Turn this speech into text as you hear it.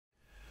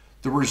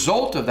The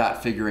result of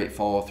that figure eight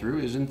follow through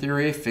is in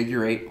theory a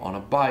figure eight on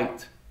a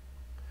bite.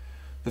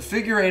 The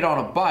figure eight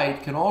on a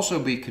bite can also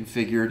be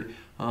configured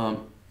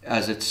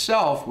as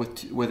itself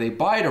with a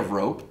bite of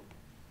rope,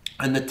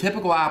 and the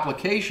typical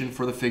application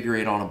for the figure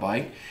eight on a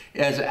bite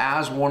is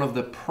as one of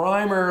the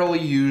primarily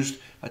used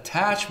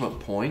attachment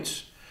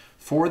points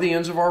for the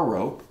ends of our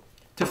rope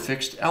to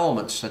fixed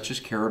elements such as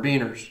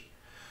carabiners.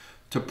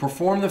 To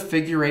perform the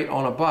figure eight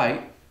on a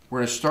bite, we're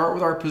going to start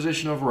with our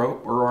position of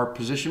rope, or our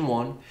position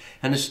 1,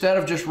 and instead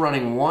of just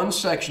running one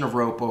section of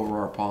rope over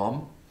our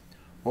palm,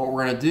 what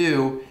we're going to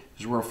do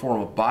is we're going to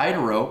form a bite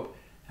of rope,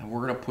 and we're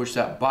going to push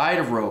that bite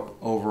of rope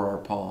over our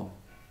palm.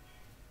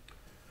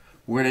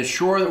 We're going to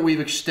ensure that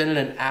we've extended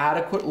an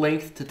adequate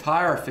length to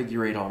tie our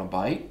figure eight on a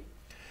bite,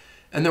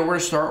 and then we're going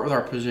to start with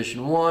our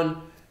position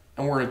 1,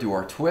 and we're going to do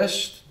our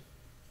twist.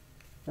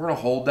 We're going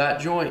to hold that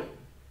joint.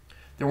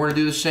 Then we're going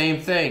to do the same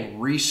thing,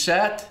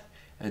 reset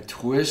and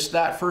twist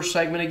that first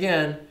segment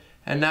again,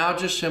 and now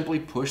just simply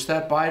push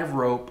that bite of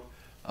rope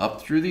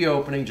up through the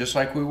opening just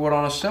like we would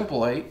on a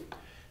simple eight.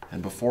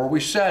 And before we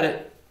set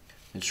it,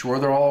 ensure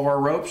that all of our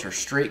ropes are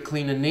straight,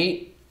 clean, and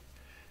neat.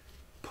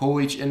 Pull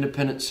each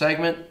independent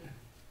segment.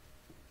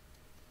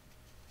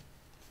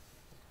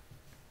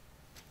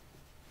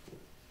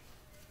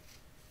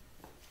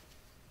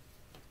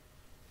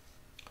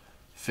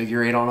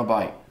 Figure eight on a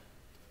bite.